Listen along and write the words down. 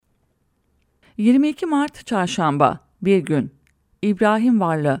22 Mart Çarşamba, bir gün. İbrahim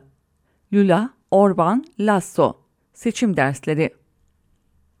Varlı Lula, Orban, Lasso. Seçim dersleri.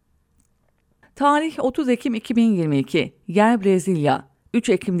 Tarih 30 Ekim 2022. Yer Brezilya. 3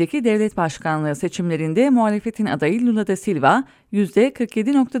 Ekim'deki devlet başkanlığı seçimlerinde muhalefetin adayı Lula da Silva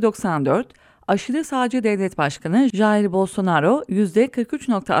 %47.94, aşırı sağcı devlet başkanı Jair Bolsonaro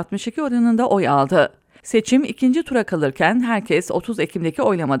 %43.62 oranında oy aldı. Seçim ikinci tura kalırken herkes 30 Ekim'deki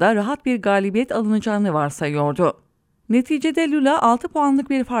oylamada rahat bir galibiyet alınacağını varsayıyordu. Neticede Lula 6 puanlık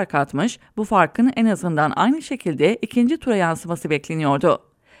bir fark atmış, bu farkın en azından aynı şekilde ikinci tura yansıması bekleniyordu.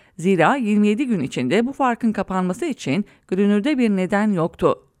 Zira 27 gün içinde bu farkın kapanması için görünürde bir neden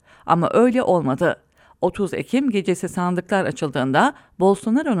yoktu. Ama öyle olmadı. 30 Ekim gecesi sandıklar açıldığında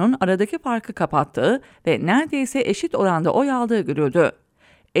Bolsonaro'nun aradaki farkı kapattığı ve neredeyse eşit oranda oy aldığı görüldü.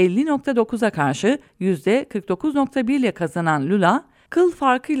 50.9'a karşı %49.1 ile kazanan Lula, kıl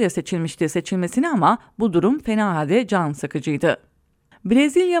farkıyla seçilmişti seçilmesine ama bu durum fena halde can sıkıcıydı.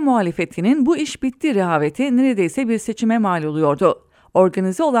 Brezilya muhalefetinin bu iş bitti rehaveti neredeyse bir seçime mal oluyordu.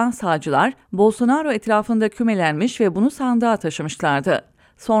 Organize olan sağcılar Bolsonaro etrafında kümelenmiş ve bunu sandığa taşımışlardı.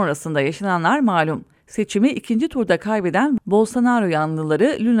 Sonrasında yaşananlar malum. Seçimi ikinci turda kaybeden Bolsonaro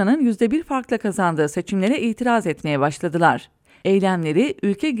yanlıları Lula'nın %1 farkla kazandığı seçimlere itiraz etmeye başladılar. Eylemleri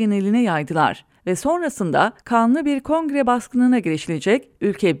ülke geneline yaydılar ve sonrasında kanlı bir kongre baskınına girişilecek,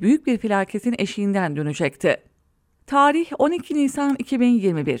 ülke büyük bir felaketin eşiğinden dönecekti. Tarih 12 Nisan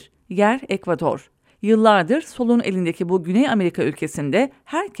 2021. Yer Ekvador. Yıllardır solun elindeki bu Güney Amerika ülkesinde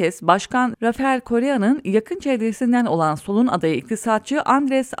herkes Başkan Rafael Correa'nın yakın çevresinden olan solun adayı iktisatçı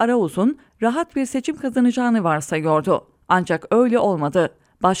Andrés Arauz'un rahat bir seçim kazanacağını varsayıyordu. Ancak öyle olmadı.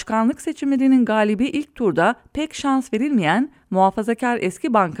 Başkanlık seçimlerinin galibi ilk turda pek şans verilmeyen muhafazakar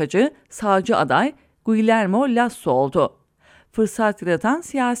eski bankacı, sağcı aday Guillermo Lasso oldu. Fırsat yaratan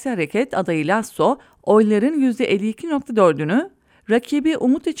siyasi hareket adayı Lasso, oyların %52.4'ünü, rakibi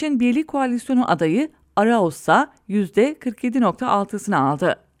Umut İçin Birlik Koalisyonu adayı Arauz'sa %47.6'sını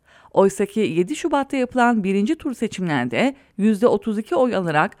aldı. Oysaki 7 Şubat'ta yapılan birinci tur seçimlerde %32 oy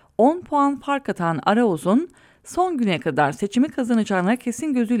alarak 10 puan fark atan Arauz'un son güne kadar seçimi kazanacağına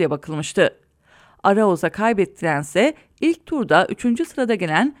kesin gözüyle bakılmıştı. Arauz'a kaybettirense ilk turda 3. sırada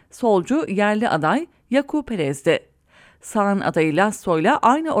gelen solcu yerli aday Yaku Perez'di. Sağın adayı Lasso ile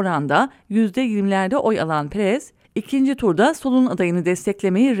aynı oranda %20'lerde oy alan Perez, ikinci turda solun adayını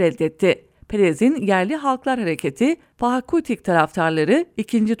desteklemeyi reddetti. Perez'in yerli Halklar Hareketi, Pahakutik taraftarları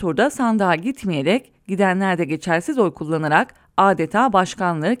ikinci turda sandığa gitmeyerek, gidenler de geçersiz oy kullanarak adeta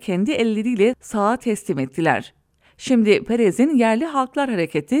başkanlığı kendi elleriyle sağa teslim ettiler. Şimdi Perez'in yerli Halklar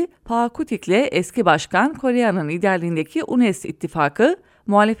Hareketi, Pahakutik'le eski başkan Correa'nın liderliğindeki UNES ittifakı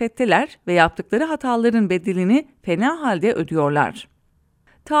muhalefetteler ve yaptıkları hataların bedelini fena halde ödüyorlar.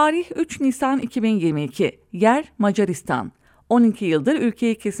 Tarih 3 Nisan 2022. Yer Macaristan. 12 yıldır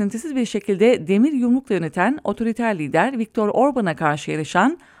ülkeyi kesintisiz bir şekilde demir yumrukla yöneten otoriter lider Viktor Orban'a karşı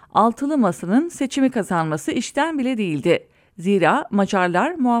yarışan Altılı Masa'nın seçimi kazanması işten bile değildi. Zira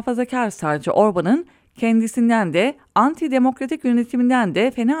Macarlar muhafazakar sağcı Orban'ın kendisinden de antidemokratik yönetiminden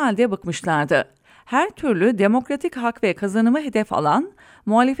de fena halde bıkmışlardı. Her türlü demokratik hak ve kazanımı hedef alan,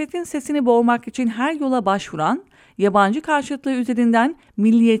 muhalefetin sesini boğmak için her yola başvuran, yabancı karşıtlığı üzerinden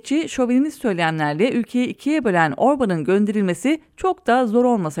milliyetçi, şovenist söylemlerle ülkeyi ikiye bölen Orban'ın gönderilmesi çok da zor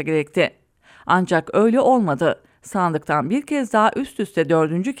olmasa gerekti. Ancak öyle olmadı. Sandıktan bir kez daha üst üste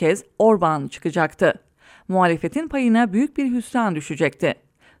 4. kez Orban çıkacaktı. Muhalefetin payına büyük bir hüsran düşecekti.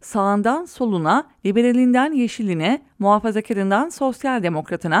 Sağından soluna, liberalinden yeşiline, muhafazakarından sosyal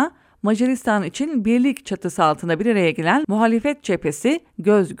demokratına, Macaristan için birlik çatısı altında bir araya gelen muhalefet cephesi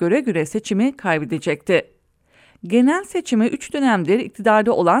göz göre göre seçimi kaybedecekti. Genel seçimi 3 dönemdir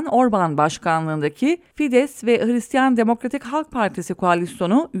iktidarda olan Orban başkanlığındaki Fidesz ve Hristiyan Demokratik Halk Partisi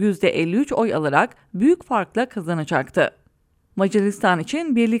koalisyonu %53 oy alarak büyük farkla kazanacaktı. Macaristan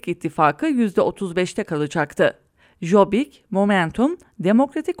için Birlik İttifakı %35'te kalacaktı. Jobbik, Momentum,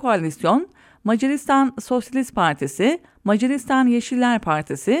 Demokratik Koalisyon, Macaristan Sosyalist Partisi, Macaristan Yeşiller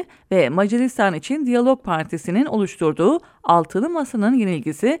Partisi ve Macaristan için Diyalog Partisi'nin oluşturduğu Altılı Masa'nın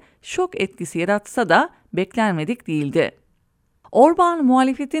yenilgisi şok etkisi yaratsa da beklenmedik değildi. Orban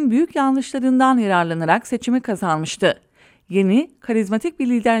muhalefetin büyük yanlışlarından yararlanarak seçimi kazanmıştı. Yeni, karizmatik bir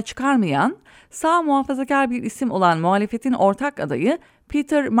lider çıkarmayan, sağ muhafazakar bir isim olan muhalefetin ortak adayı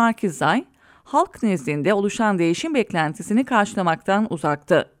Peter Markizay, halk nezdinde oluşan değişim beklentisini karşılamaktan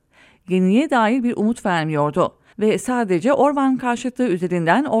uzaktı. Yeniye dair bir umut vermiyordu ve sadece Orban karşıtlığı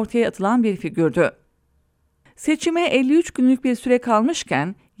üzerinden ortaya atılan bir figürdü. Seçime 53 günlük bir süre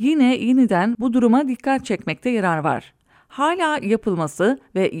kalmışken yeniden bu duruma dikkat çekmekte yarar var. Hala yapılması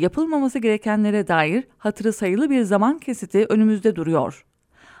ve yapılmaması gerekenlere dair hatırı sayılı bir zaman kesiti önümüzde duruyor.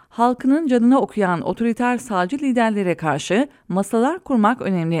 Halkının canına okuyan otoriter sağcı liderlere karşı masalar kurmak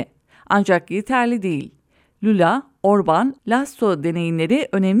önemli. Ancak yeterli değil. Lula, Orban, Lasso deneyimleri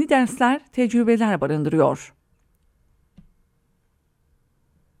önemli dersler, tecrübeler barındırıyor.